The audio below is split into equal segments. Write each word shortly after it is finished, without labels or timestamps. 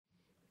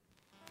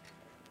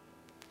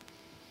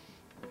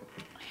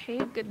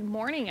Hey, good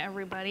morning,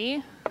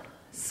 everybody.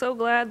 So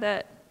glad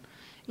that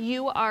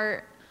you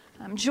are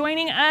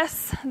joining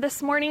us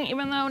this morning,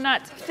 even though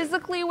not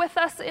physically with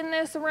us in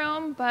this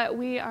room, but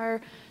we are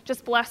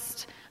just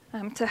blessed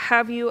to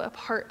have you a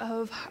part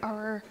of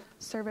our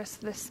service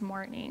this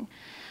morning.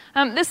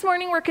 This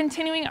morning, we're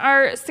continuing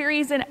our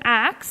series in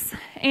Acts,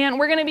 and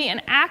we're going to be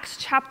in Acts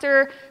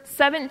chapter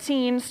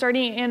 17,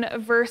 starting in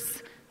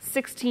verse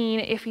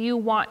 16. If you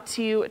want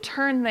to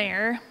turn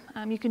there,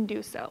 you can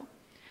do so.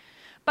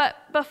 But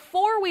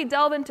before we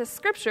delve into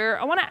Scripture,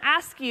 I want to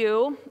ask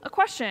you a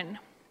question.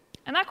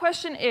 And that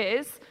question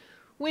is,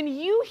 when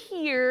you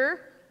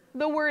hear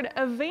the word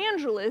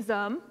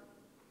evangelism,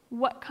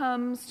 what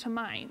comes to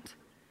mind?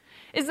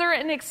 Is there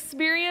an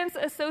experience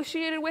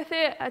associated with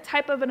it, a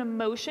type of an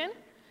emotion?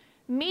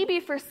 Maybe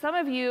for some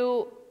of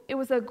you, it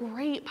was a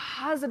great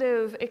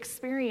positive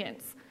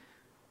experience.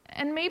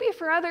 And maybe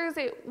for others,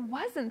 it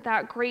wasn't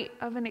that great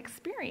of an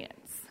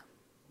experience.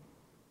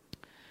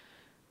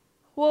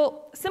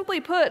 Well, simply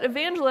put,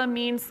 evangelism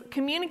means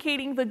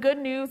communicating the good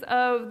news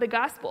of the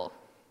gospel.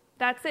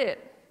 That's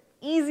it.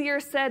 Easier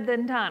said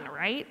than done,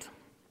 right?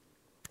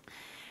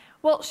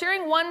 Well,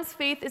 sharing one's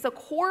faith is a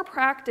core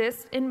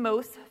practice in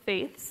most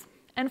faiths.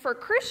 And for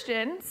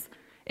Christians,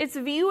 it's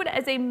viewed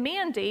as a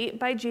mandate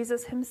by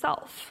Jesus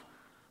himself.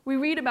 We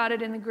read about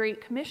it in the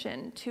Great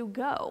Commission, to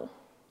go.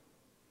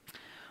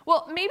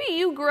 Well, maybe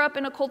you grew up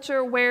in a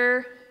culture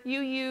where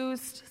you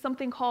used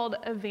something called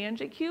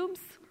EvangeCubes.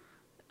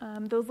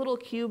 Those little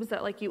cubes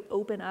that you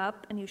open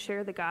up and you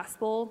share the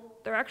gospel,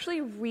 they're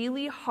actually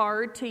really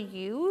hard to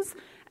use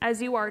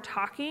as you are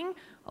talking.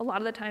 A lot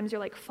of the times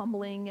you're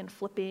fumbling and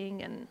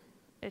flipping and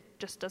it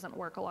just doesn't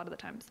work a lot of the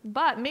times.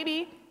 But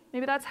maybe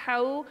that's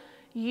how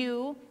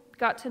you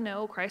got to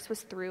know Christ,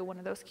 was through one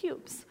of those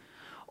cubes.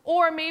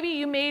 Or maybe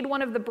you made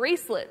one of the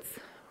bracelets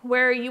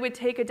where you would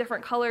take a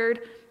different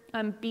colored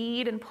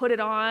bead and put it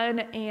on,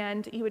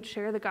 and you would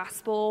share the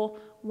gospel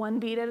one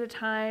bead at a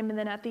time, and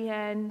then at the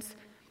end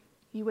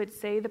you would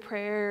say the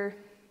prayer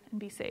and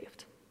be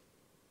saved.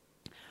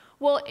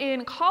 Well,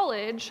 in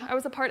college, I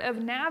was a part of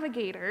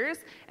Navigators,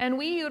 and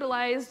we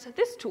utilized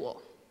this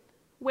tool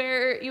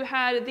where you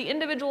had the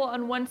individual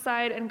on one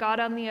side and God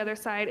on the other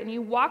side, and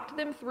you walked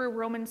them through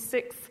Romans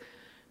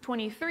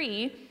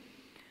 6:23,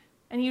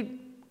 and you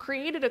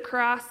created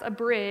across a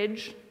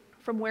bridge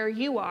from where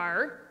you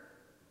are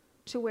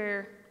to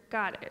where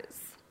God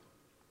is.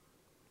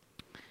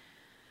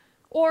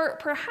 Or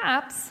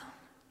perhaps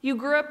you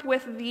grew up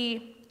with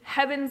the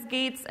heaven's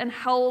gates and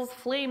hell's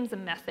flames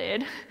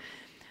method,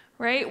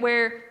 right?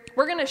 Where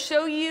we're going to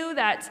show you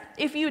that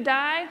if you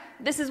die,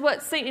 this is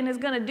what Satan is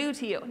going to do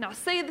to you. Now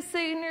say the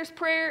sinner's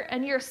prayer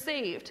and you're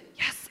saved.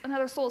 Yes,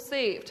 another soul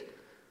saved.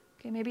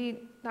 Okay,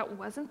 maybe that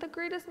wasn't the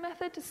greatest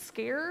method to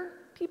scare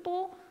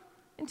people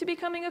into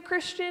becoming a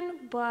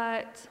Christian,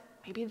 but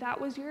maybe that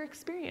was your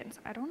experience.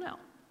 I don't know.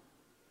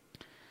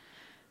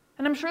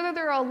 And I'm sure that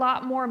there are a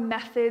lot more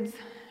methods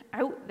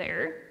out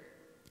there.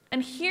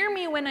 And hear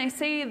me when I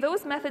say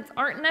those methods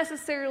aren't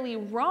necessarily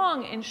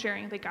wrong in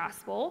sharing the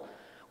gospel.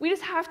 We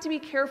just have to be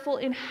careful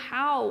in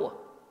how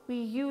we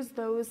use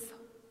those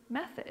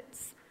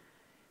methods.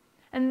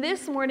 And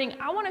this morning,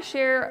 I want to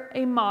share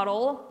a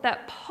model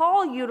that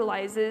Paul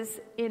utilizes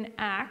in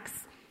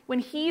Acts when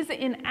he's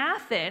in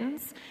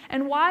Athens,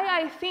 and why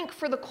I think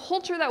for the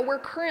culture that we're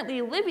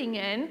currently living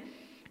in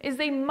is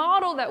a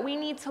model that we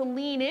need to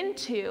lean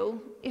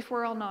into if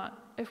we're not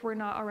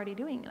already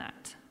doing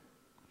that.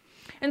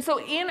 And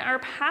so in our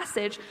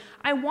passage,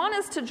 I want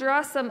us to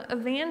draw some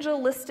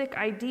evangelistic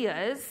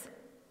ideas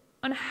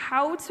on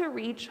how to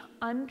reach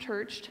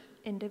unchurched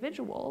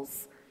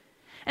individuals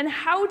and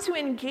how to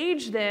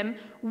engage them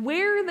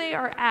where they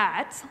are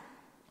at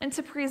and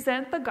to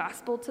present the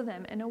gospel to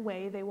them in a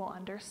way they will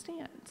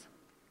understand.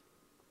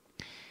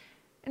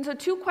 And so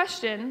 2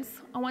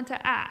 questions I want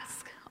to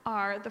ask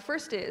are, the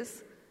first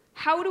is,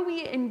 how do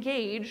we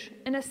engage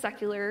in a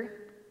secular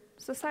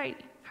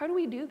society? How do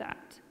we do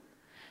that?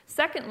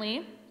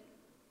 Secondly,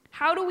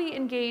 how do we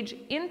engage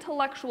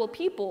intellectual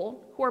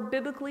people who are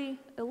biblically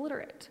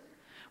illiterate?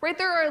 Right,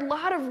 there are a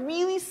lot of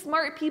really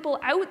smart people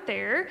out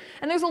there,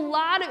 and there's a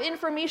lot of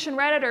information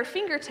right at our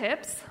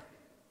fingertips,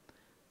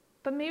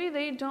 but maybe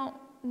they don't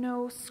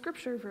know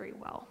Scripture very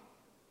well.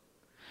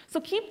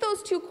 So keep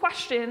those 2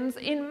 questions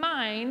in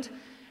mind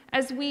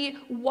as we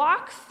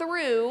walk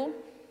through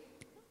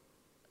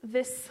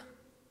this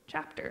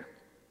chapter.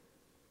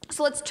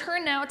 So let's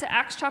turn now to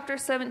Acts chapter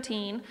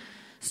 17,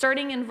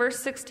 starting in verse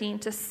 16,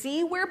 to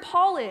see where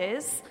Paul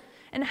is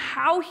and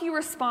how he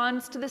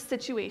responds to the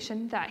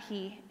situation that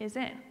he is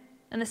in.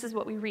 And this is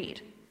what we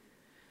read.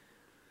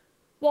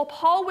 While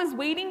Paul was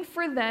waiting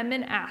for them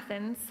in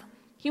Athens,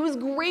 he was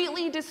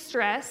greatly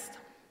distressed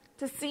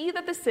to see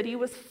that the city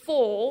was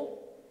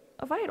full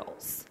of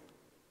idols.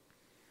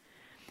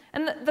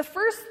 And the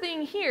first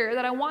thing here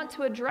that I want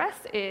to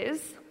address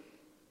is,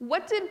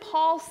 what did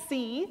Paul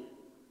see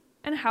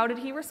and how did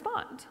he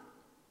respond?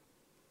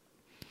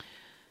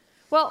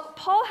 Well,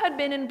 Paul had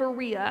been in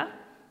Berea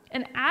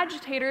and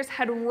agitators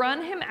had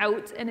run him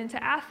out and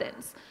into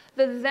Athens.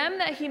 The them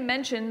that he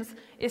mentions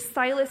is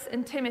Silas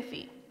and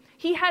Timothy.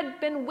 He had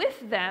been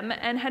with them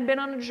and had been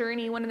on a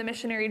journey, one of the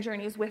missionary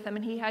journeys with them,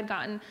 and he had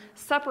gotten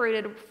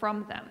separated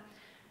from them.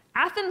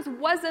 Athens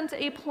wasn't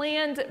a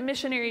planned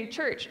missionary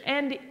church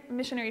and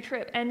missionary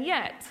trip, and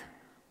yet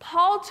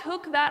Paul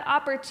took that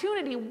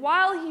opportunity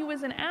while he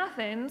was in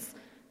Athens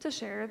to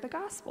share the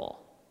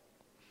gospel.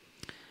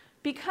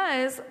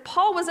 Because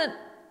Paul wasn't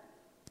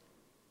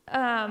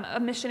a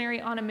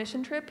missionary on a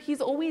mission trip,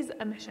 he's always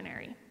a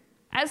missionary.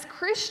 As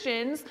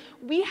Christians,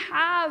 we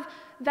have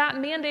that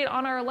mandate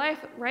on our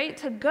life, right,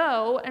 to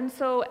go, and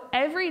so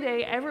every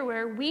day,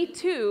 everywhere, we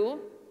too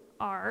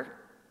are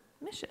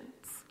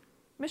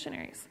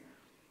missionaries.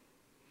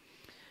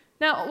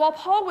 Now, while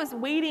Paul was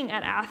waiting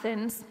at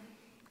Athens,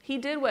 he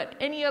did what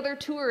any other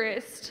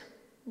tourist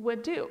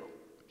would do.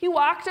 He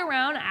walked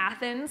around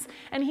Athens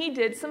and he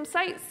did some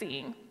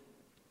sightseeing.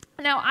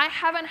 Now, I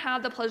haven't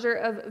had the pleasure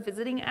of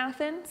visiting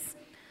Athens,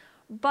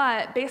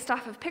 but based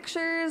off of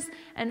pictures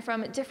and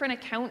from different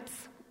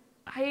accounts,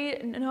 I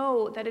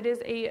know that it is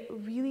a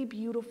really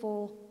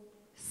beautiful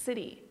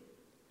city.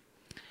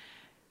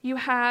 You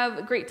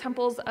have great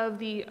temples of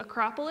the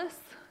Acropolis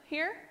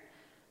here.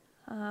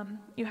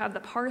 You have the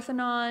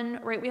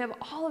Parthenon, right? We have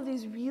all of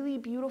these really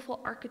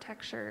beautiful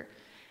architecture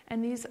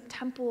and these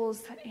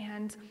temples.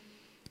 And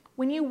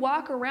when you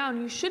walk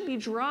around, you should be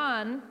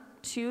drawn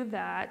to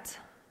that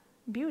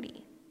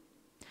beauty.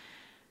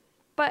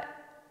 But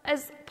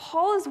as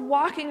Paul is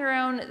walking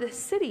around the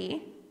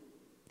city,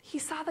 he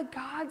saw the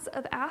gods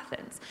of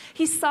Athens.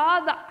 He saw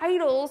the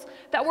idols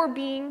that were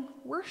being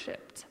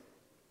worshipped.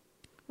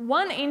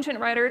 One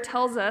ancient writer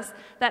tells us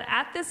that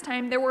at this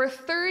time there were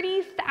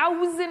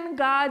 30,000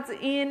 gods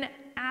in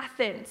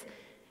Athens,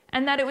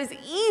 and that it was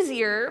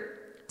easier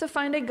to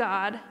find a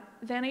god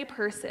than a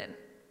person.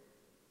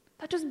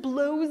 That just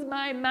blows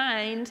my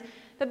mind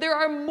that there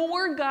are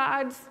more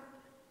gods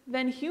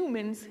than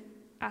humans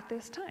at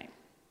this time.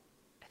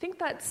 I think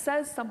that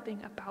says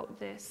something about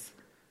this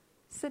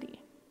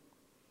city.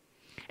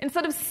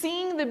 Instead of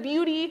seeing the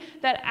beauty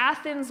that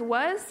Athens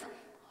was,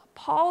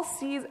 Paul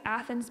sees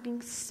Athens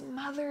being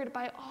smothered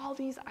by all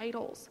these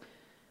idols.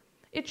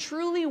 It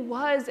truly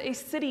was a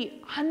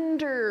city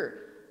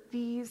under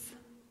these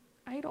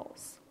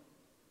idols.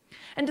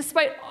 And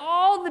despite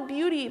all the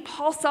beauty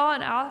Paul saw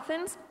in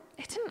Athens,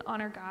 it didn't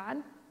honor God.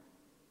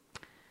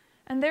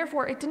 And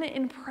therefore, it didn't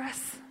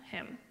impress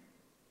him.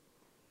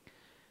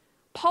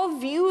 Paul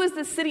views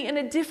the city in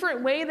a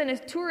different way than a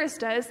tourist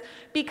does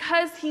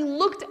because he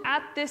looked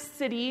at this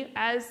city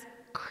as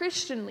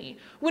Christianly.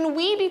 When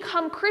we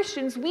become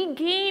Christians, we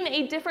gain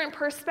a different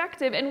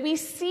perspective and we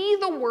see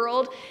the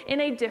world in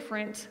a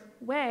different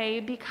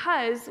way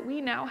because we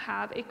now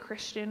have a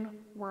Christian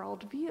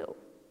worldview.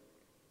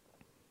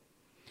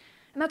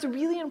 And that's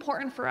really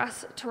important for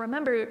us to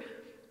remember.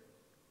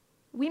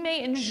 We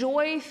may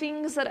enjoy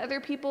things that other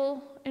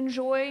people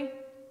enjoy,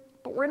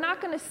 but we're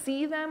not going to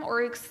see them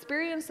or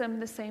experience them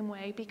the same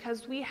way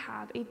because we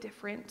have a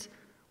different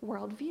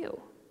worldview.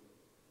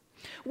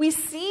 We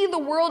see the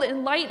world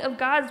in light of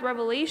God's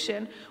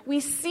revelation.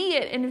 We see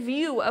it in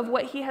view of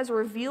what he has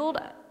revealed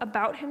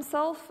about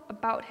himself,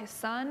 about his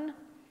son,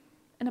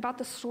 and about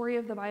the story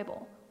of the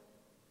Bible.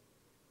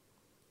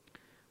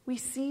 We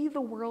see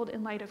the world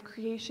in light of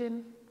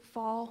creation,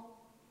 fall,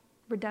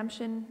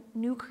 redemption,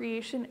 new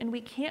creation, and we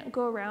can't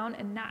go around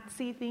and not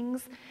see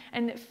things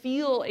and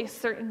feel a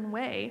certain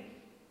way.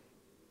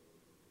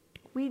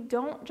 We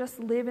don't just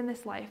live in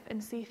this life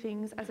and see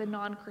things as a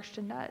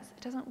non-Christian does.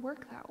 It doesn't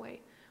work that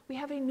way. We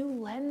have a new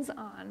lens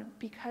on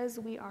because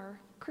we are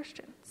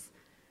Christians.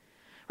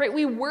 Right?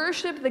 We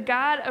worship the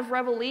God of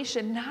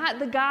revelation, not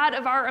the God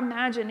of our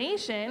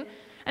imagination.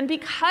 And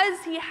because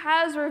he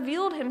has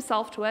revealed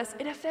himself to us,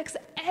 it affects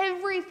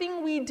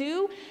everything we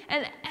do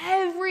and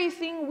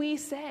everything we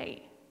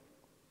say.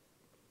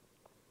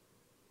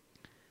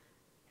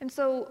 And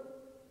so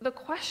the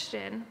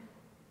question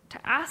to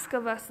ask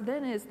of us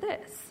then is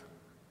this: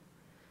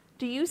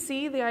 do you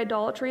see the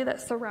idolatry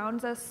that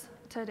surrounds us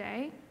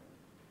today?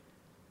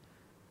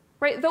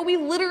 Right? Though we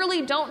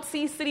literally don't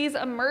see cities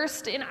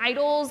immersed in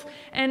idols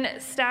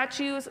and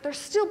statues, there's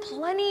still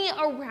plenty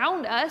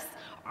around us.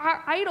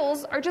 Our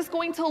idols are just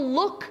going to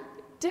look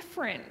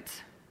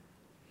different.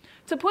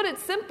 To put it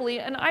simply,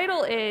 an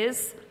idol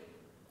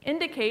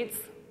indicates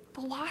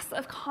the loss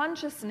of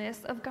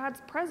consciousness of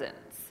God's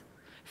presence.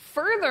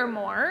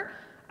 Furthermore,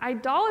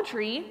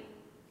 idolatry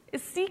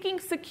is seeking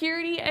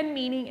security and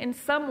meaning in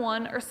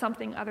someone or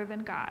something other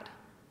than God.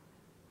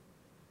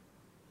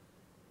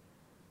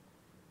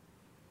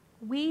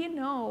 We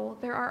know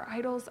there are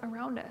idols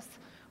around us.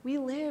 We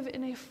live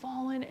in a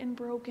fallen and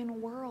broken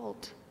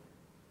world.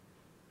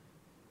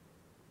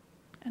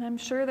 And I'm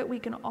sure that we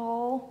can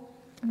all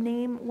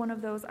name one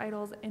of those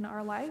idols in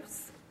our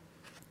lives,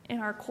 in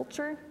our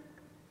culture.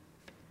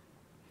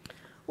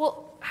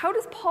 Well, how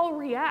does Paul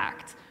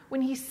react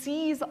when he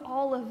sees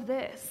all of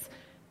this?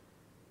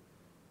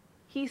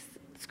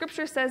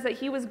 Scripture says that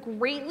he was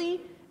greatly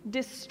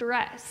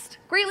distressed.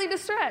 Greatly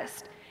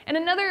distressed. In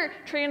another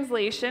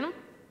translation,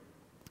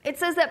 it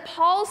says that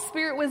Paul's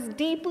spirit was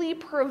deeply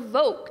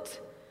provoked.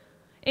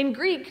 In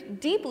Greek,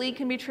 deeply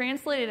can be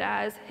translated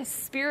as his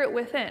spirit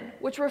within,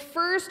 which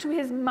refers to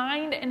his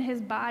mind and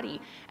his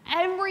body.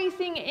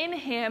 Everything in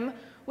him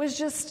was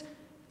just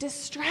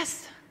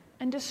distressed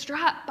and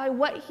distraught by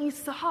what he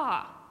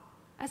saw,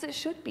 as it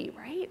should be,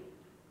 right?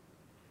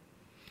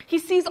 He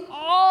sees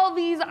all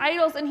these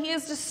idols and he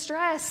is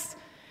distressed.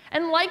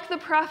 And like the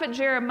prophet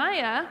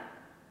Jeremiah,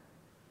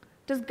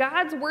 does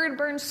God's word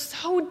burn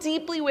so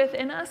deeply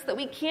within us that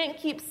we can't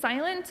keep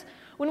silent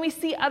when we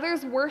see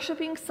others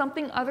worshiping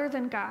something other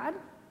than God?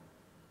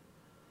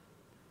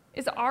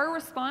 Is our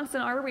response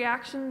and our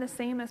reaction the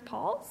same as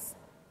Paul's?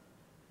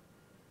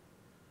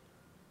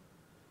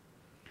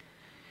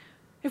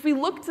 If we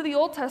look to the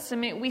Old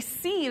Testament, we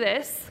see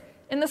this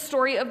in the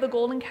story of the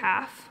golden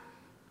calf.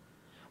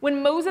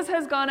 When Moses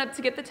has gone up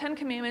to get the 10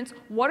 Commandments,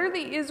 what are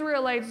the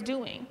Israelites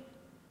doing?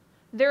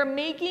 They're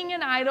making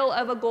an idol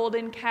of a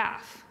golden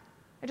calf.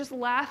 I just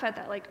laugh at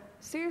that. Like,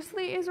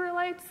 seriously,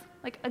 Israelites?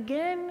 Like,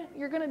 again,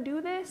 you're going to do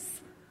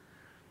this?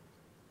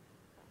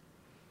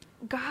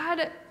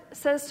 God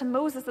says to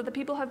Moses that the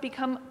people have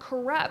become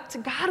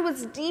corrupt. God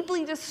was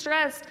deeply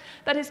distressed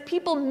that his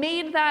people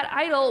made that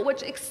idol,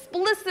 which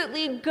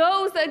explicitly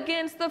goes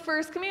against the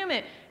first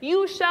commandment.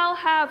 You shall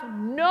have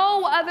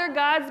no other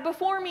gods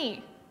before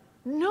me.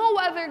 No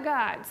other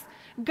gods.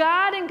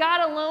 God and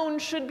God alone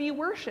should be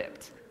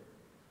worshipped,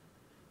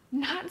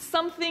 not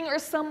something or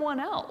someone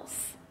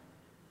else.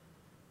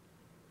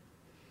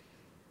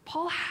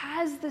 Paul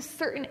has this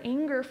certain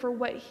anger for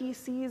what he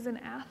sees in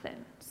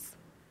Athens.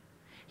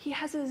 He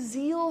has a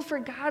zeal for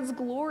God's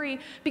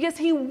glory because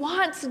he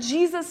wants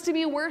Jesus to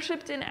be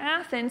worshipped in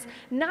Athens,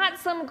 not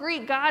some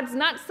Greek gods,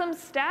 not some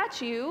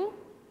statue.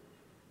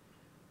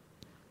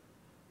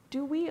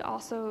 Do we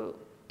also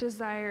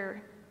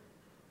desire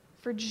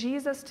for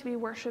Jesus to be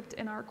worshipped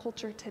in our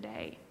culture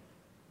today?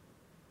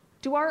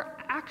 Do our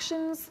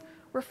actions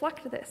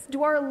reflect this?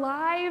 Do our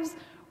lives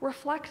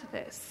reflect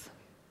this?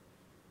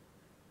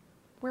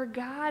 Where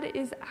God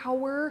is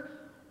our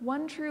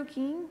one true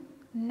King,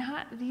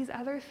 not these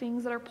other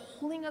things that are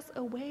pulling us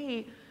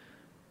away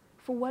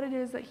for what it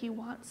is that he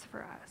wants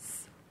for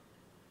us.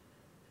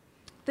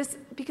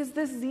 Because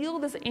this zeal,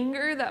 this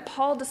anger that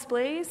Paul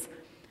displays,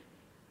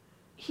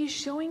 he's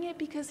showing it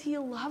because he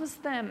loves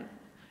them.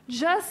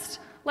 Just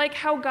like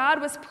how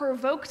God was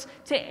provoked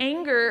to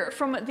anger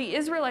from the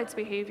Israelites'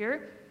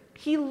 behavior,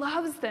 he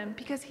loves them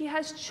because he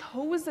has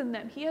chosen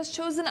them. He has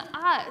chosen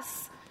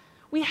us.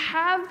 We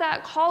have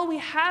that call, we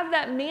have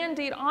that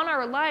mandate on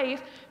our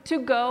life to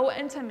go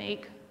and to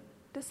make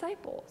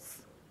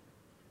disciples.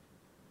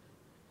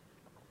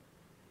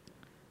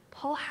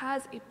 Paul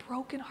has a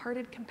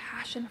broken-hearted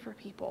compassion for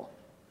people.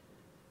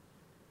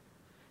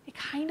 A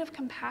kind of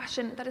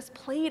compassion that is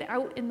played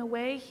out in the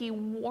way he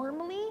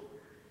warmly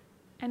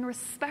and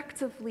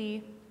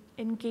respectively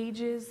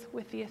engages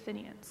with the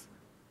Athenians.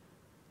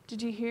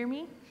 Did you hear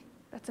me?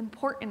 That's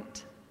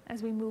important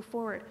as we move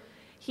forward.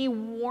 He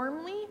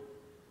warmly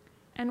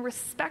and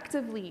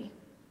respectively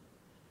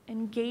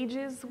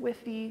engages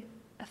with the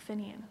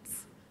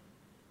Athenians.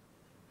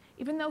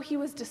 Even though he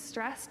was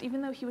distressed,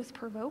 even though he was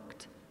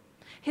provoked,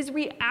 his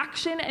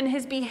reaction and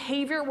his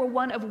behavior were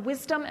one of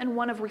wisdom and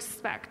one of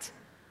respect.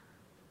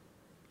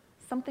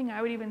 Something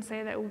I would even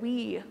say that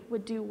we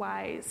would do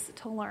wise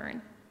to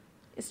learn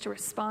is to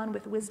respond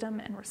with wisdom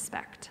and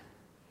respect.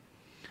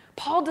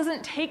 Paul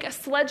doesn't take a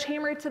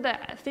sledgehammer to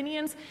the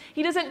Athenians.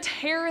 He doesn't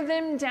tear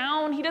them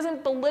down. He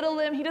doesn't belittle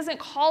them. He doesn't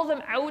call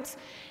them out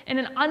in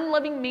an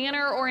unloving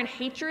manner or in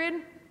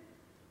hatred.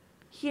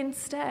 He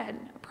instead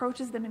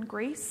approaches them in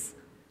grace,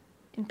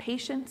 in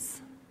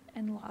patience,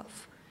 and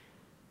love.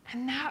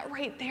 And that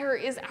right there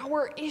is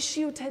our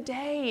issue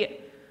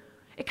today.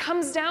 It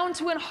comes down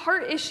to a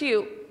heart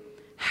issue.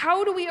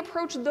 How do we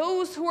approach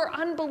those who are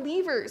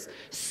unbelievers?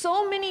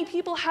 So many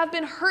people have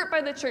been hurt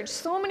by the church.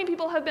 So many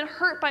people have been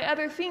hurt by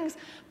other things,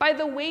 by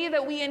the way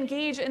that we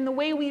engage and the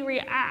way we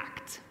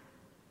react.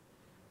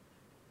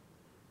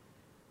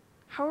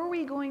 How are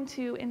we going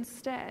to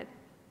instead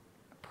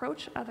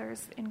approach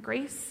others in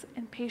grace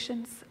and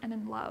patience and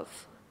in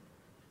love?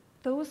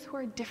 Those who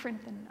are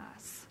different than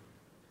us.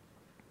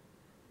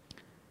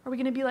 Are we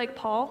going to be like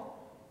Paul?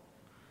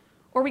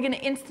 Or are we going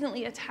to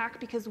instantly attack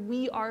because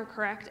we are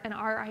correct and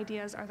our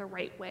ideas are the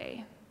right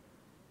way?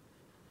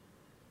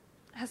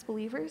 As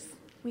believers,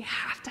 we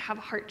have to have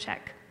a heart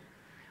check.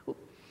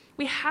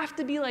 We have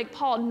to be like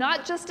Paul,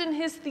 not just in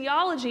his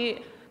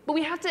theology, but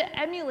we have to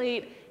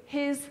emulate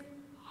his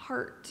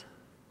heart.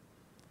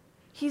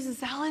 He's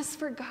zealous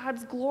for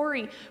God's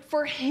glory,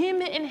 for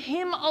him and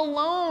him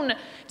alone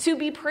to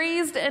be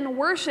praised and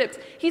worshiped.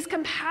 He's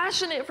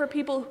compassionate for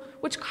people,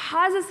 which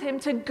causes him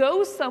to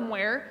go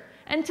somewhere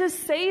and to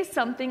say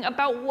something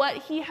about what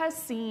he has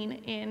seen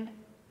in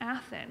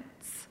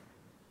Athens.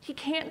 He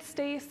can't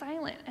stay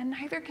silent, and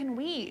neither can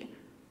we.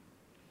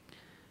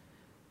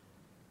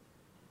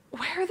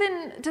 Where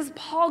then does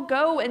Paul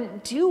go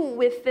and do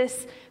with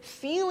this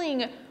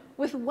feeling,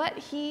 with what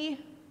he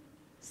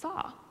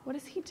saw? What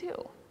does he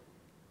do?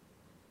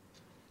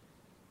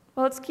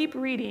 Well, let's keep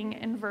reading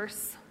in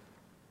verse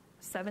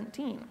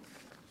 17.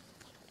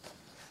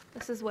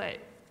 This is what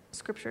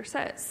Scripture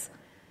says.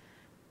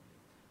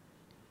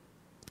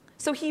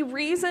 So he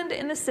reasoned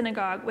in the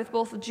synagogue with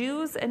both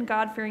Jews and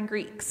God-fearing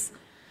Greeks,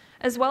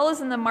 as well as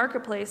in the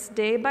marketplace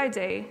day by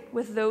day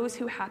with those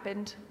who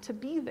happened to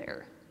be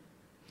there.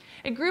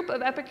 A group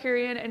of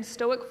Epicurean and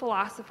Stoic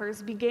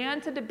philosophers began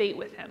to debate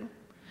with him.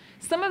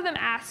 Some of them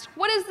asked,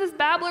 "What is this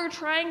babbler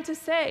trying to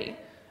say?"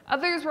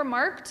 Others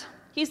remarked,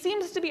 "He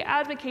seems to be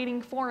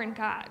advocating foreign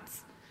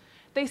gods."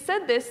 They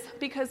said this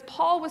because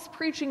Paul was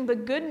preaching the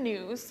good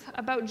news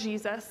about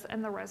Jesus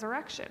and the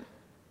resurrection.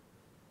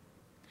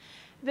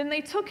 Then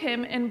they took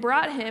him and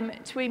brought him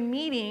to a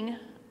meeting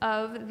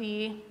of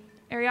the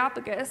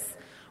Areopagus,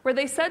 where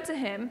they said to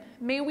him,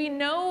 "May we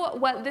know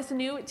what this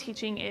new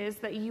teaching is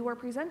that you are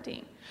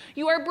presenting?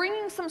 You are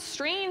bringing some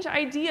strange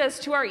ideas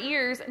to our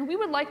ears, and we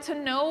would like to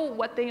know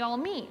what they all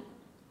mean."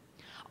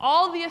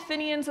 All the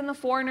Athenians and the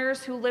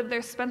foreigners who lived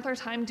there spent their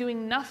time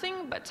doing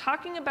nothing but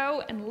talking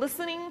about and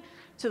listening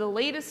to the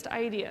latest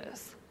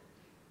ideas.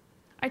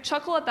 I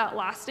chuckle at that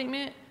last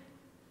statement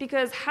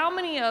because how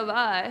many of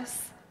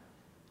us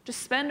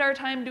just spend our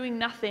time doing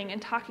nothing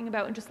and talking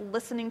about and just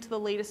listening to the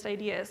latest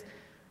ideas,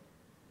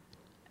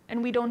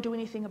 and we don't do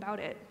anything about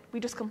it? We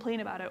just complain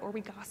about it or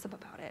we gossip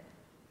about it.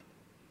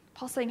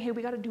 Paul's saying, hey,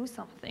 we got to do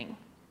something.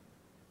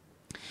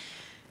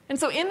 And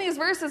so in these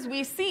verses,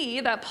 we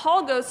see that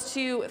Paul goes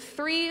to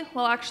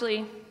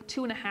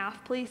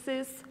 2.5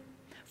 places.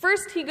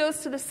 First, he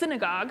goes to the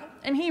synagogue,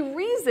 and he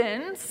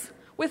reasons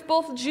with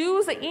both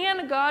Jews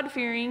and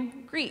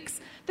God-fearing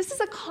Greeks. This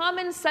is a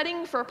common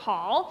setting for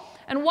Paul,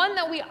 and one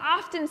that we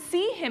often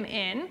see him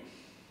in,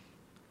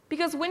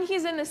 because when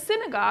he's in the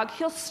synagogue,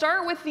 he'll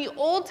start with the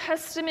Old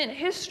Testament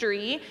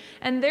history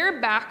and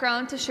their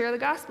background to share the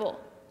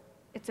gospel.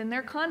 It's in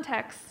their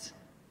context.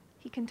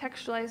 He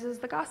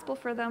contextualizes the gospel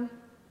for them.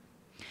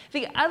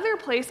 The other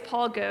place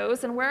Paul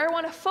goes, and where I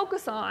want to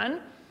focus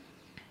on,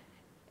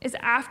 is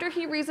after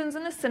he reasons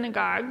in the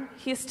synagogue,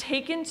 he is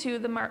taken to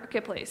the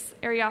marketplace,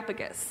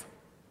 Areopagus.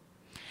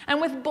 And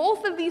with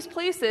both of these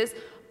places,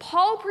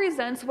 Paul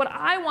presents what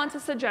I want to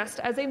suggest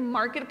as a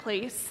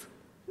marketplace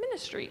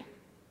ministry.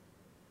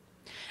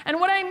 And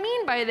what I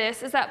mean by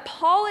this is that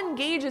Paul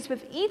engages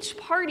with each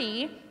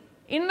party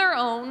in their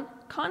own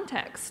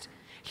context.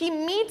 He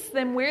meets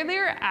them where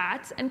they're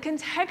at and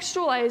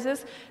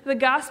contextualizes the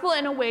gospel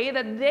in a way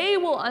that they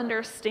will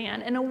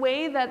understand, in a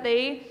way that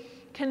they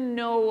can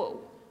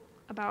know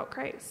about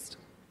Christ.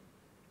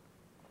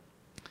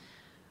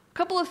 A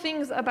couple of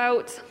things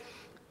about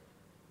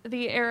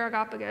the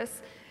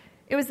Areopagus.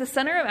 It was the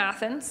center of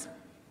Athens.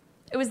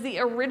 It was the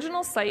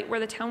original site where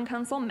the town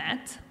council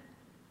met.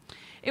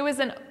 It was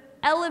an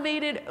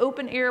elevated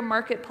open-air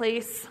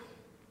marketplace.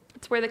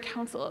 It's where the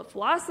council of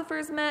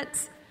philosophers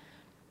met.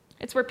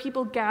 It's where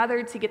people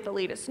gathered to get the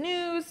latest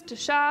news, to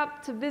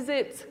shop, to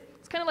visit.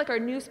 It's kind of like our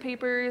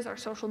newspapers, our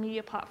social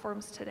media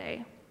platforms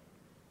today.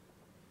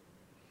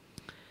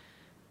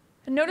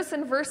 And notice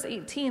in verse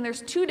 18,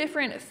 there's two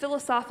different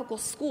philosophical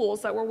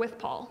schools that were with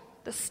Paul,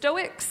 the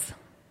Stoics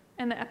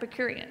and the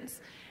Epicureans.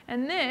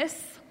 And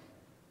this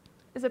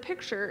is a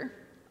picture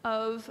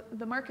of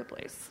the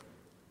marketplace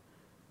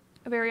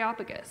of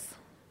Areopagus.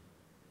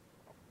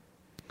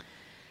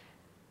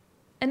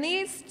 And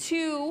these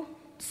two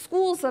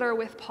schools that are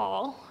with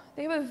Paul,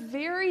 they have a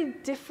very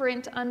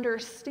different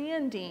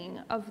understanding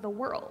of the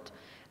world.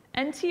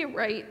 N.T.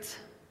 Wright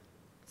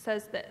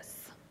says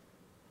this: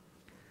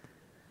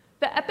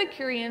 the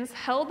Epicureans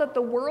held that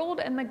the world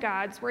and the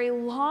gods were a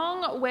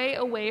long way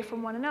away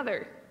from one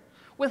another,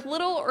 with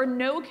little or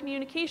no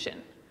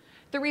communication.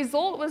 The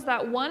result was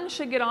that one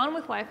should get on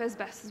with life as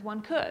best as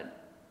one could,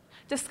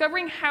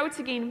 discovering how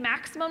to gain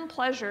maximum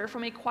pleasure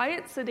from a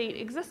quiet, sedate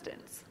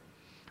existence.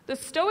 The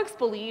Stoics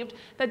believed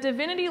that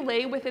divinity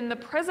lay within the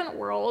present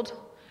world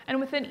and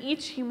within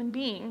each human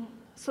being,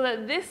 so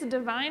that this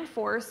divine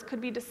force could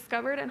be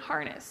discovered and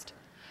harnessed.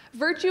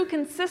 Virtue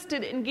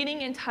consisted in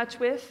getting in touch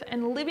with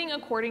and living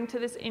according to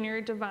this inner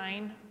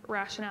divine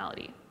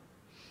rationality.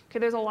 Okay,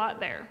 there's a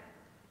lot there.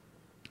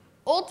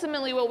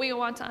 Ultimately, what we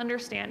want to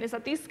understand is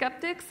that these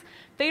skeptics,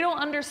 they don't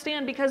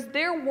understand because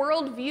their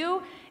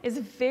worldview is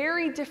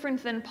very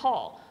different than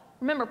Paul.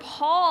 Remember,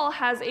 Paul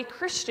has a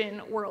Christian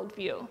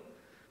worldview.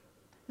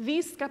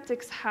 These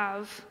skeptics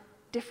have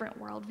different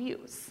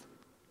worldviews.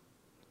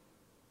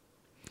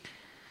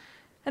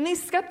 And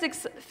these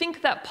skeptics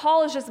think that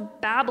Paul is just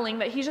babbling,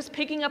 that he's just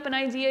picking up an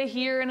idea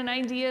here and an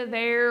idea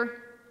there,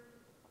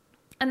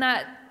 and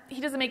that he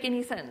doesn't make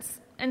any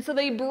sense. And so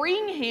they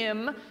bring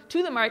him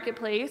to the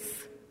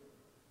marketplace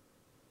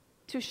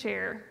to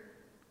share.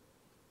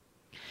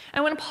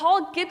 And when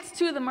Paul gets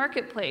to the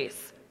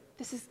marketplace,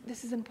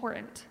 this is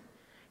important.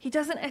 He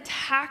doesn't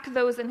attack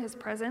those in his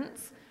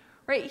presence,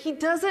 right? He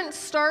doesn't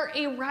start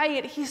a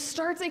riot. He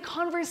starts a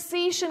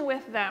conversation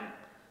with them.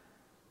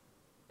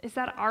 Is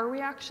that our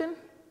reaction?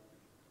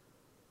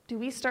 Do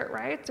we start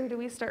riots or do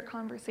we start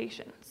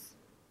conversations?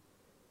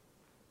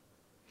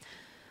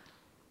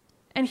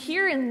 And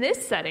here in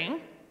this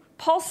setting,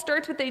 Paul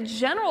starts with a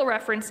general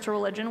reference to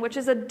religion, which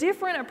is a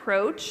different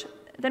approach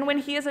than when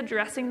he is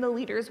addressing the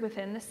leaders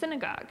within the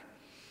synagogue.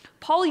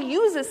 Paul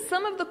uses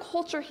some of the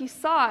culture he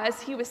saw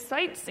as he was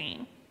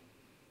sightseeing.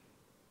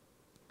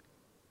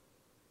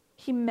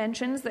 He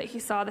mentions that he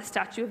saw the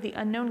statue of the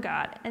unknown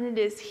God, and it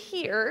is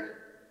here,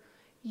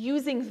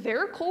 using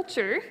their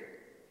culture,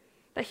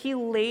 that he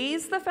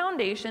lays the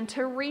foundation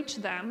to reach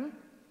them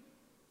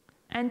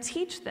and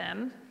teach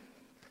them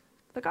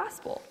the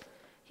gospel.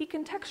 He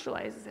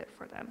contextualizes it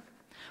for them.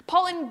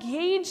 Paul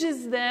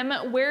engages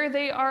them where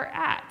they are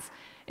at.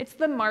 It's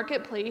the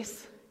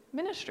marketplace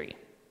ministry.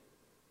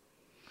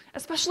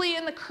 Especially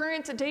in the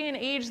current day and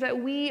age that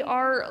we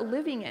are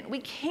living in.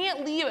 We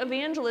can't leave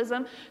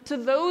evangelism to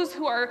those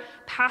who are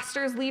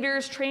pastors,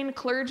 leaders, trained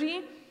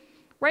clergy.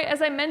 Right?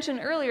 As I mentioned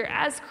earlier,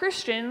 as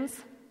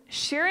Christians,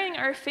 sharing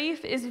our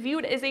faith is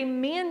viewed as a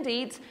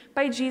mandate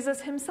by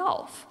Jesus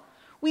himself.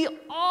 We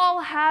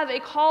all have a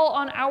call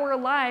on our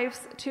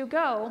lives to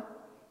go.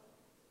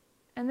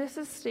 And this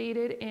is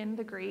stated in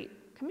the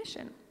Great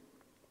Commission.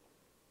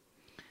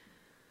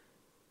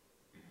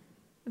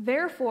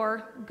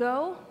 Therefore,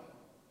 go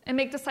and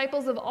make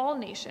disciples of all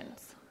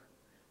nations,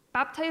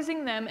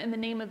 baptizing them in the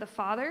name of the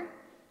Father,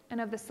 and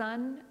of the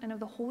Son, and of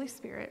the Holy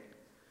Spirit,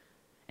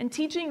 and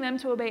teaching them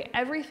to obey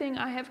everything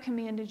I have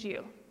commanded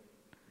you.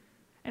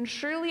 And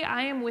surely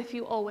I am with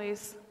you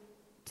always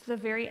to the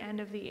very end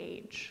of the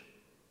age.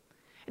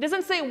 It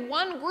doesn't say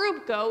one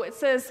group go, it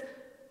says,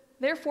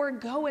 therefore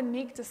go and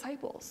make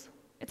disciples.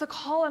 It's a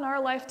call in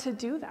our life to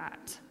do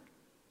that.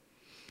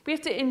 We have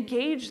to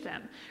engage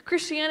them.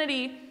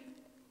 Christianity,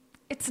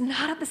 it's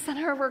not at the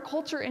center of our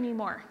culture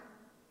anymore.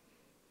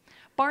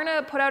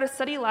 Barna put out a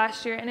study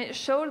last year, and it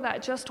showed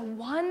that just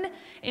 1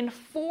 in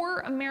 4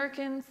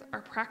 Americans are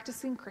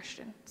practicing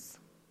Christians.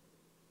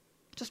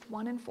 Just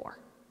 1 in 4.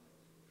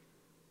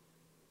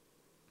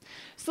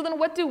 So then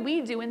what do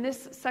we do in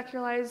this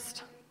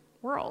secularized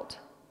world?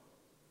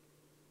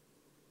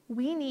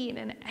 We need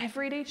an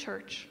everyday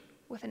church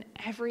with an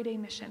everyday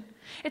mission.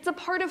 It's a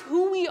part of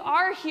who we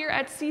are here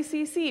at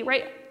CCC,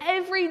 right?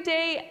 Every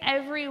day,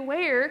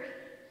 everywhere.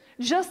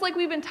 Just like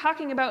we've been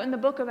talking about in the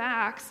book of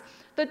Acts,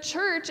 the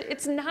church,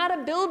 it's not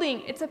a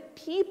building, it's a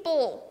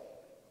people.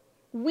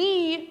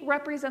 We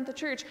represent the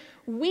church.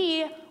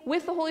 We,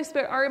 with the Holy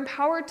Spirit, are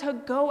empowered to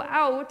go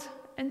out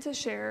and to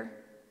share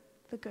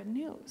the good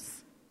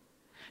news.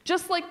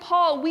 Just like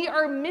Paul, we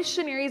are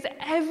missionaries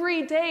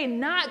every day,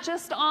 not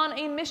just on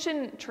a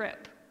mission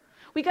trip.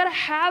 We got to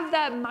have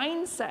that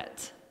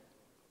mindset.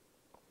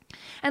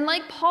 And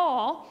like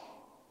Paul,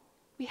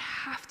 we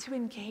have to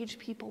engage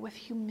people with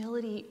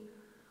humility,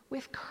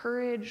 with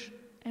courage,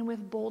 and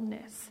with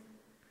boldness,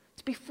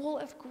 to be full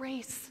of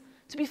grace,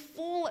 to be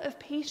full of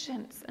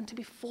patience, and to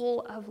be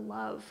full of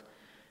love.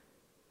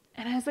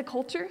 And as a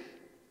culture,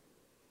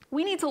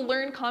 we need to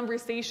learn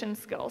conversation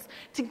skills,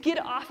 to get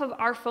off of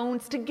our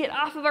phones, to get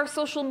off of our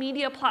social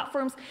media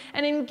platforms,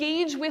 and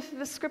engage with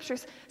the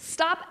scriptures.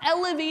 Stop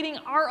elevating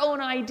our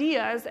own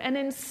ideas, and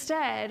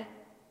instead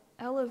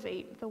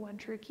elevate the one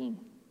true King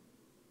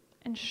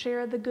and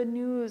share the good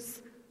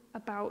news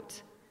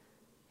about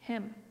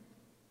him.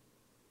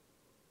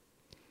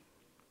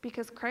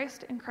 Because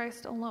Christ and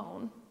Christ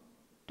alone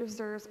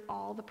deserves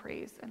all the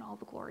praise and all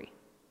the glory.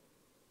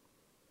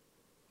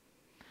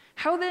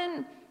 How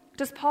then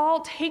does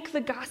Paul take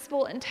the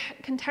gospel and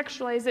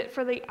contextualize it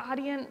for the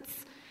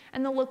audience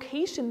and the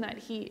location that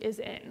he is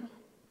in?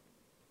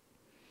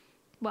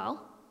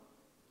 Well,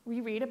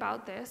 we read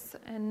about this,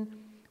 and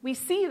we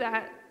see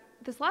that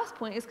this last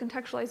point is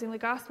contextualizing the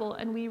gospel,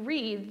 and we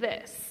read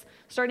this,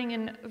 starting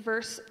in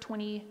verse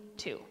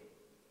 22.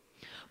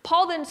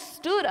 Paul then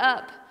stood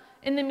up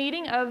in the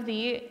meeting of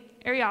the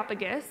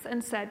Areopagus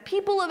and said,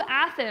 "People of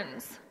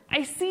Athens,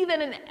 I see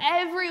that in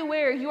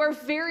everywhere you are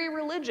very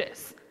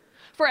religious.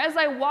 For as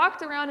I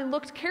walked around and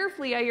looked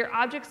carefully at your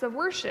objects of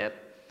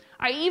worship,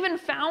 I even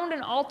found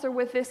an altar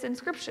with this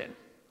inscription,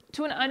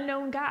 'To an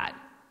unknown God.'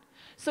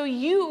 So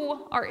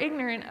you are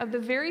ignorant of the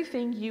very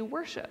thing you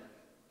worship.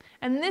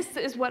 And this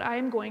is what I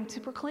am going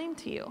to proclaim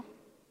to you."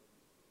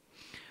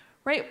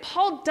 Right?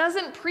 Paul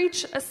doesn't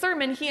preach a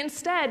sermon. He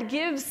instead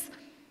gives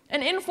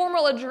an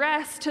informal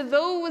address to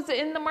those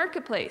in the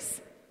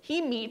marketplace.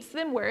 He meets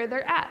them where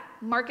they're at.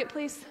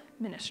 Marketplace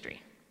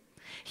ministry.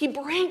 He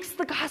breaks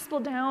the gospel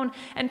down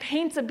and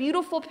paints a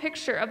beautiful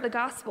picture of the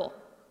gospel.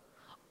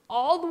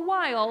 All the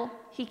while,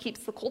 he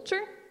keeps the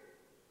culture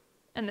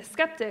and the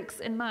skeptics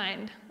in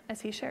mind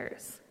as he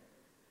shares.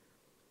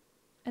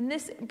 And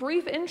this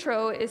brief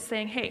intro is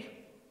saying, hey,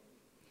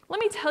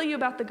 let me tell you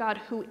about the God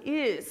who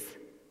is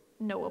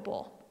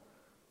knowable.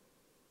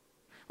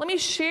 Let me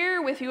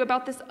share with you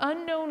about this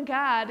unknown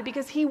God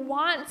because he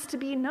wants to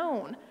be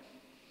known.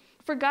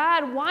 For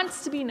God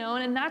wants to be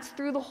known, and that's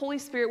through the Holy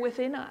Spirit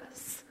within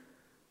us.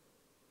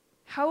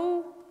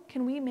 How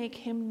can we make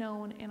him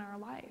known in our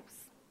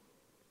lives?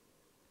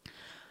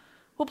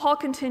 Well, Paul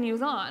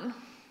continues on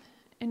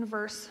in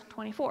verse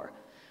 24.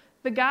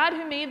 "The God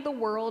who made the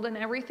world and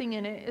everything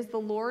in it is the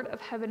Lord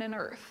of heaven and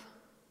earth,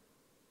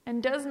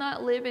 and does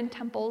not live in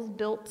temples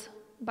built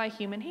by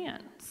human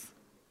hands.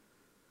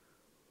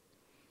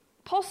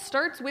 Paul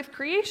starts with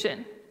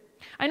creation.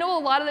 I know a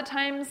lot of the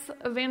times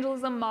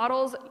evangelism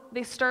models,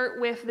 they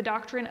start with the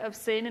doctrine of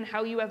sin and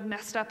how you have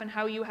messed up and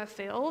how you have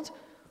failed.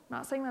 I'm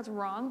not saying that's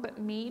wrong, but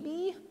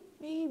maybe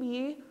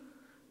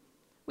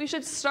we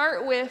should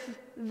start with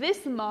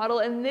this model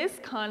and this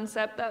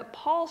concept that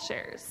Paul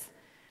shares.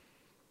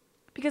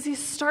 Because he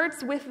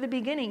starts with the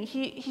beginning.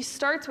 He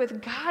starts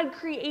with God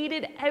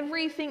created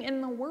everything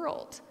in the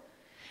world.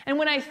 And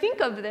when I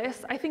think of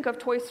this, I think of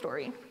Toy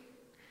Story.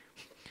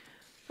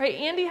 Right?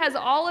 Andy has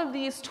all of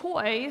these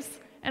toys,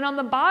 and on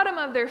the bottom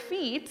of their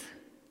feet,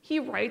 he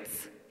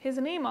writes his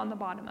name on the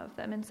bottom of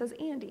them and says,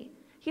 Andy.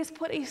 He has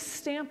put a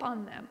stamp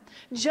on them.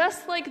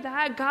 Just like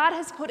that, God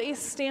has put a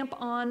stamp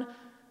on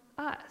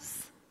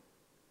us.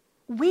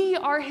 We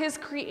are his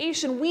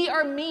creation. We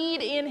are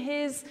made in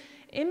his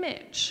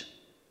image.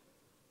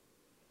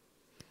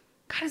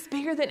 God is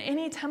bigger than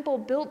any temple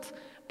built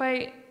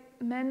by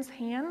men's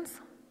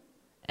hands,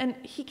 and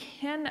he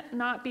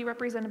cannot be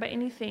represented by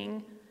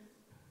anything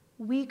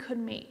we could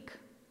make.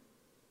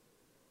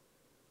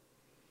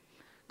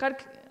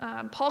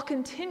 Paul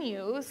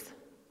continues,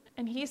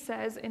 and he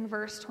says in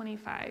verse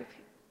 25,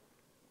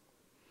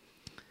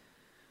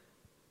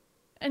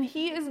 and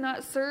he is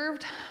not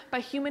served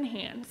by human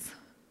hands,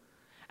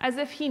 as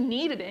if he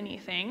needed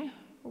anything.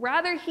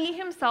 Rather, he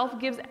himself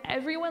gives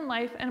everyone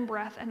life and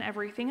breath and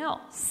everything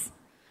else.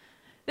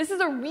 This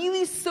is a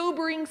really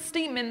sobering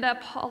statement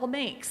that Paul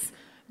makes.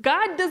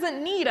 God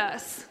doesn't need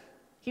us.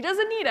 He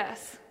doesn't need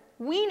us.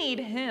 We need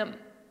him.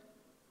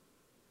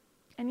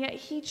 And yet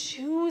he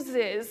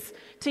chooses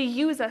to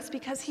use us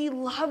because he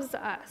loves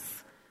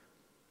us.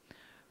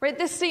 Right?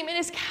 This statement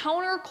is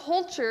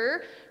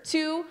counterculture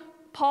to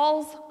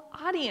Paul's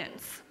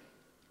audience.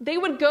 They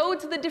would go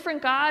to the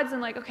different gods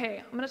and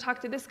okay, I'm going to talk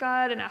to this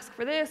God and ask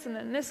for this, and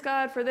then this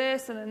God for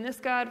this, and then this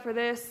God for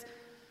this.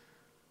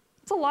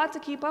 It's a lot to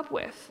keep up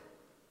with.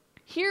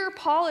 Here,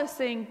 Paul is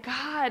saying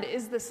God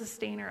is the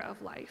sustainer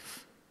of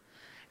life.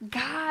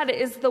 God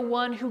is the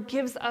one who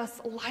gives us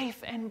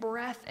life and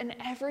breath and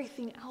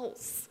everything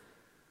else.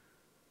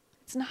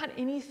 It's not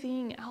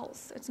anything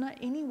else. It's not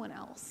anyone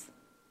else.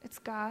 It's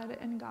God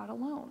and God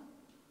alone.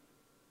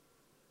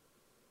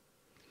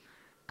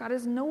 God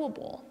is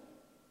knowable.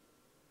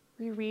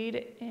 We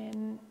read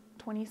in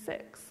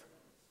 26.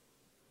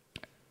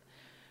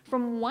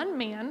 From one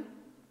man,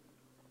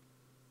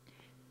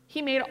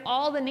 he made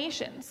all the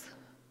nations,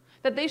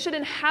 that they should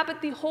inhabit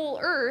the whole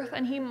earth,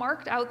 and he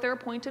marked out their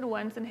appointed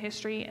ones in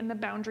history and the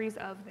boundaries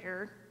of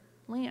their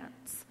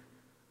lands.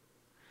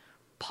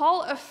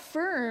 Paul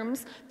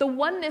affirms the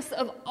oneness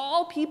of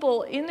all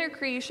people in their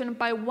creation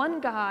by one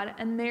God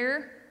and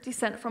their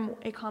descent from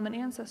a common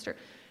ancestor.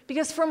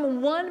 Because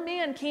from one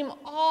man came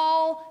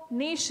all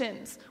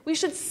nations. We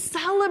should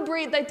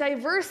celebrate that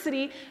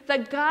diversity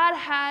that God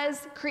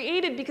has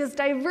created, because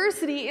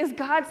diversity is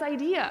God's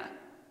idea.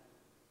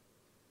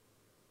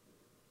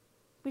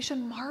 We should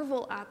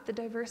marvel at the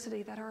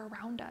diversity that are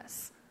around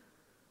us.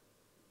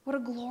 What a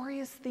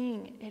glorious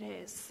thing it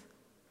is.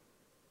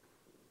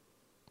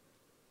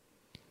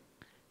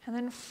 And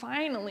then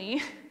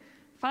finally,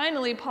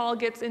 Paul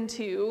gets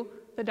into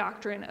the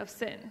doctrine of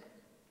sin.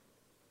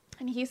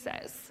 And he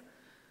says,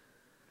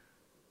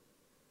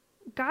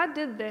 God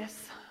did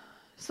this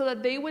so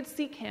that they would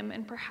seek him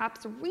and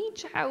perhaps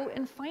reach out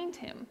and find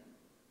him,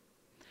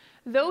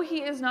 though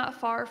he is not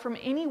far from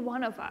any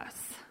one of us.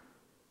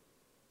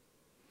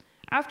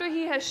 After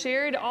he has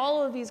shared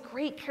all of these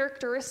great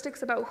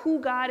characteristics about who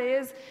God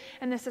is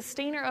and the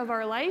sustainer of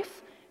our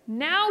life,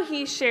 now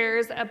he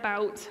shares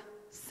about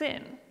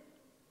sin.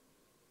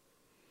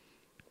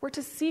 We're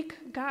to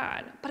seek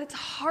God, but it's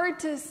hard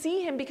to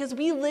see him because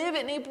we live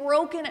in a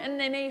broken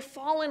and in a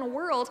fallen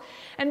world.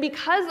 And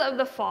because of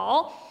the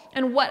fall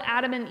and what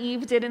Adam and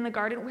Eve did in the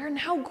garden, we're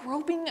now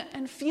groping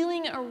and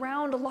feeling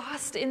around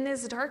lost in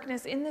this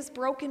darkness, in this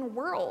broken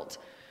world.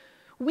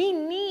 We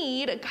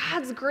need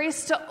God's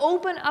grace to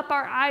open up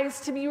our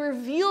eyes, to be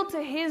revealed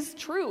to his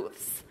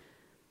truths.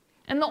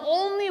 And the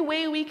only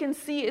way we can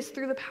see is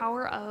through the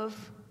power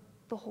of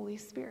the Holy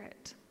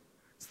Spirit.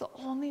 It's the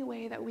only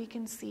way that we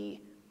can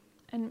see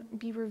and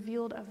be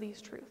revealed of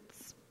these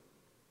truths.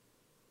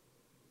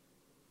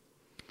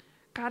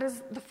 God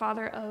is the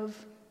Father of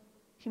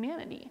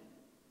humanity.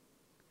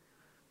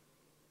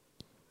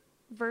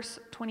 Verse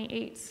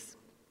 28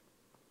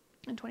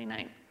 and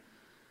 29.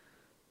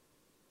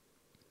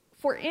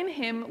 For in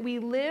him we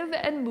live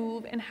and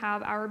move and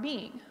have our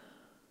being.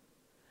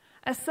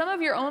 As some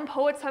of your own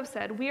poets have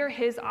said, we are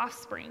his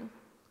offspring.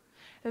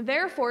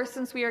 Therefore,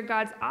 since we are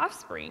God's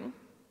offspring,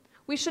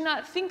 we should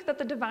not think that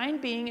the divine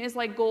being is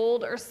like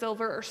gold or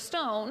silver or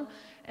stone,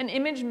 an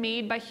image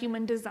made by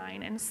human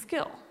design and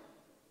skill.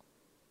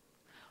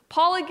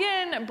 Paul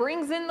again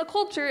brings in the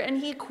culture, and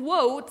he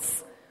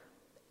quotes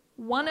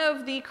one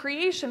of the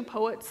creation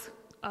poets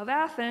of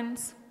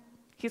Athens.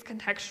 He's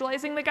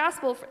contextualizing the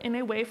gospel in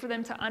a way for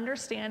them to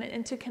understand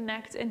and to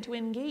connect and to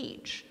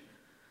engage.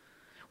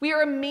 We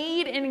are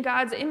made in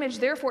God's image.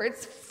 Therefore,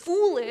 it's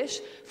foolish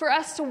for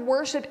us to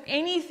worship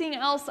anything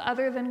else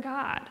other than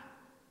God.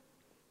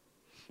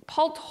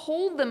 Paul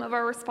told them of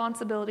our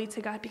responsibility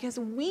to God because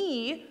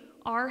we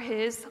are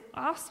his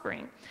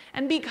offspring.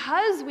 And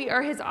because we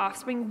are his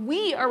offspring,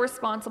 we are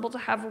responsible to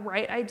have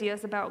right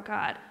ideas about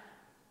God.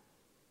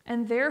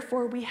 And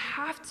therefore, we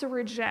have to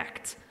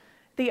reject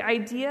the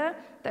idea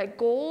that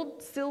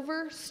gold,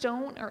 silver,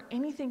 stone, or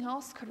anything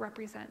else could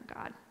represent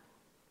God.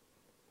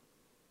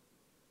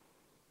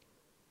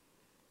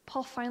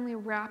 Paul finally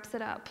wraps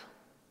it up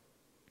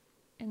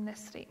in this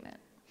statement.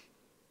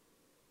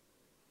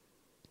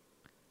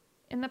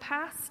 In the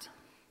past,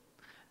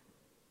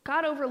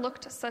 God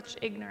overlooked such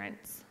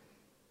ignorance,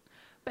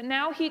 but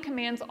now he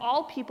commands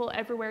all people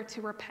everywhere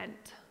to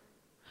repent.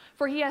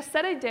 For he has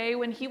set a day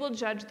when he will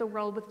judge the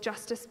world with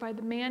justice by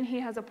the man he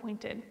has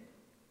appointed.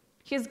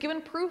 He has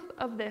given proof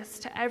of this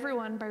to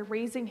everyone by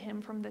raising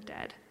him from the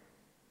dead.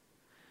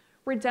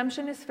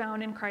 Redemption is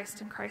found in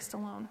Christ and Christ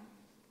alone.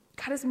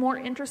 God is more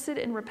interested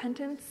in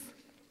repentance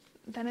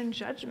than in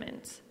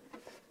judgment.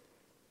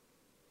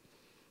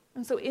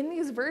 And so in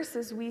these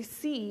verses, we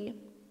see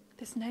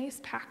this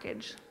nice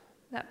package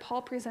that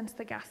Paul presents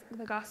the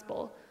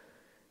gospel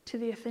to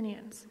the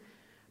Athenians.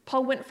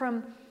 Paul went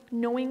from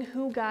knowing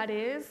who God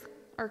is,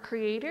 our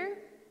creator,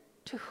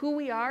 to who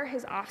we are,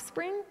 his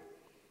offspring,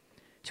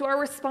 to our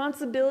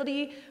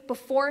responsibility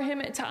before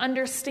him to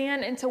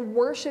understand and to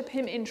worship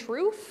him in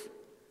truth,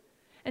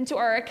 and to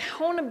our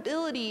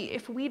accountability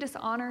if we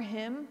dishonor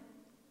him,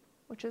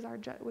 which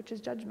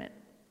is judgment.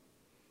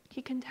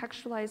 He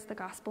contextualized the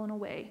gospel in a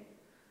way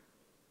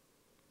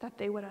that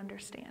they would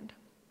understand.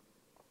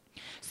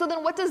 So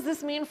then what does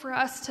this mean for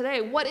us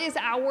today? What is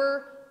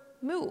our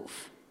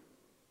move?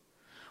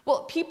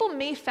 Well, people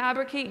may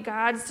fabricate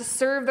gods to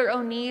serve their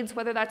own needs,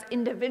 whether that's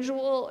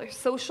individual or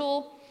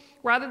social,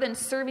 rather than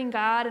serving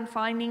God and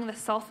finding the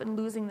self and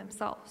losing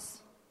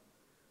themselves.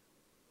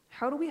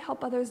 How do we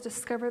help others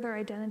discover their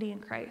identity in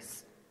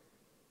Christ?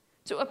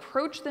 To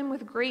approach them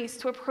with grace,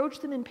 to approach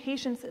them in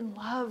patience and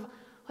love,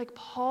 like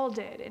Paul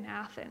did in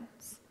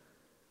Athens.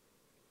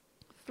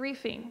 3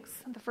 things.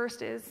 The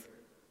first is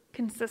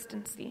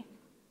consistency.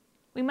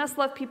 We must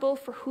love people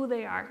for who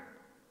they are.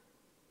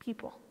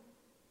 People.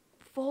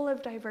 Full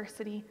of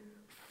diversity,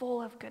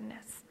 full of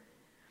goodness.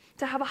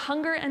 To have a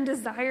hunger and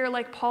desire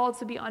like Paul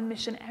to be on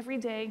mission every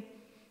day,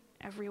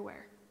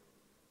 everywhere.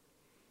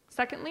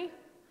 Secondly,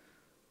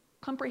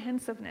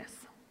 comprehensiveness.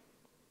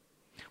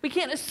 We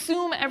can't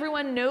assume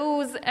everyone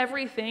knows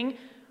everything.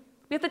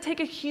 We have to take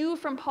a cue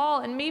from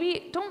Paul and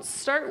maybe don't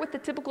start with the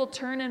typical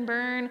turn and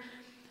burn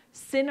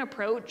sin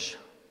approach,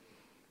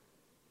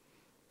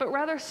 but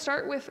rather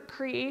start with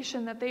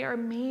creation, that they are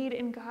made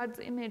in God's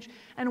image,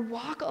 and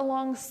walk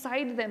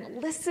alongside them,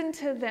 listen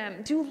to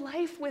them, do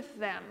life with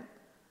them.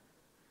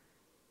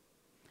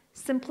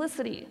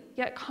 Simplicity,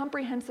 yet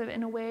comprehensive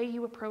in a way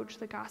you approach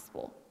the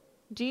gospel.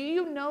 Do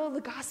you know the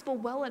gospel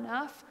well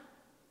enough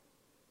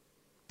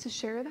to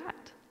share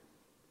that?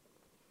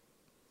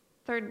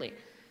 Thirdly,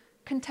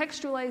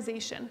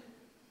 contextualization.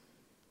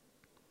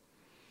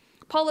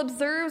 Paul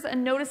observes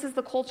and notices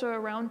the culture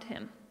around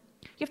him.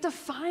 You have to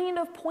find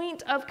a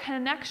point of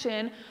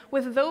connection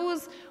with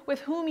those with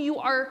whom you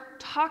are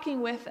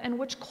talking with and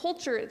which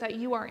culture that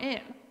you are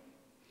in.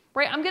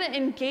 Right? I'm going to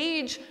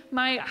engage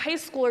my high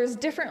schoolers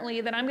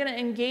differently than I'm going to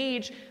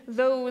engage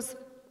those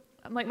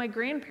like my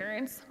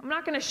grandparents. I'm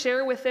not going to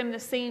share with them the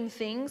same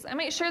things. I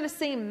might share the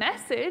same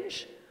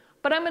message,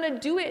 but I'm going to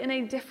do it in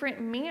a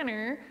different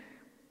manner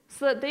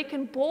so that they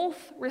can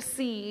both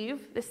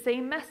receive the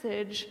same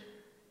message,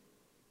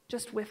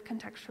 just with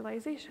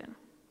contextualization.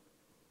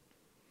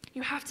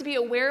 You have to be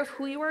aware of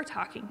who you are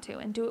talking to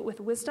and do it with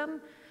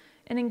wisdom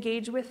and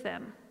engage with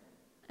them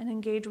and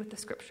engage with the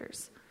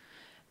scriptures.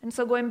 And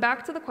so going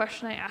back to the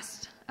question I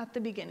asked at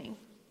the beginning,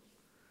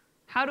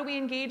 how do we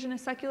engage in a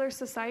secular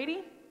society?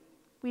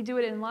 We do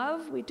it in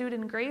love. We do it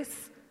in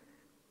grace.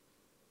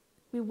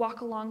 We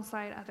walk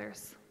alongside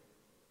others.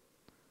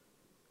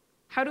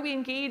 How do we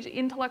engage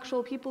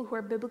intellectual people who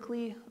are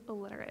biblically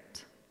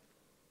illiterate?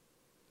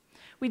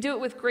 We do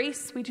it with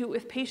grace. We do it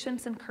with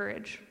patience and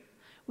courage.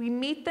 We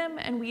meet them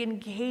and we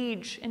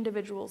engage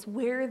individuals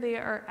where they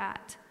are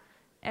at.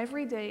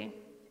 Every day,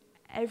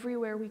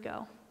 everywhere we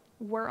go,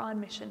 we're on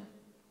mission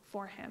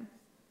for him.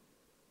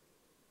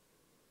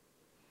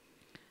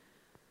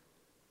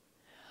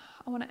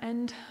 I want to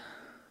end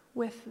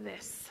with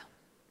this.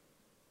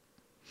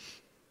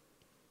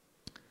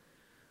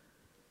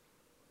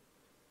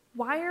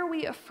 Why are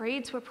we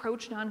afraid to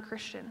approach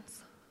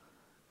non-Christians?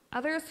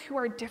 Others who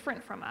are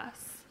different from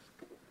us.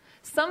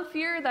 Some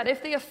fear that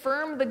if they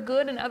affirm the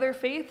good in other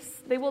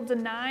faiths, they will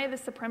deny the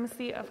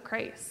supremacy of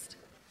Christ.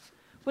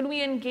 When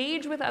we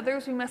engage with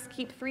others, we must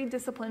keep 3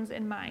 disciplines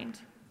in mind.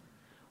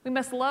 We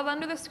must love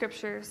under the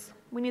scriptures,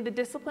 we need the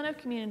discipline of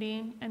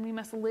community, and we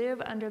must live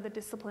under the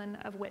discipline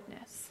of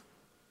witness.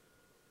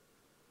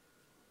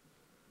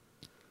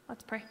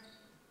 Let's pray.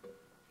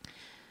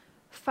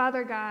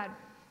 Father God,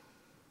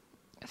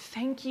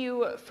 thank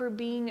you for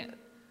being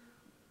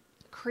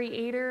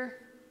creator,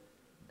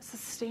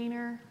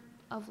 sustainer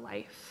of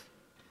life.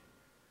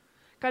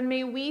 God,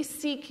 may we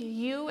seek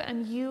you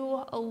and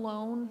you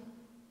alone.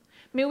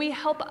 May we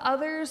help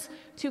others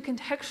to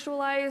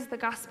contextualize the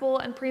gospel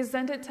and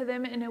present it to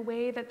them in a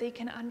way that they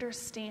can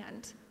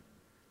understand.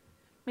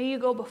 May you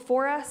go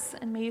before us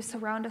and may you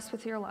surround us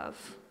with your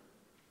love.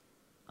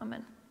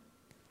 Amen.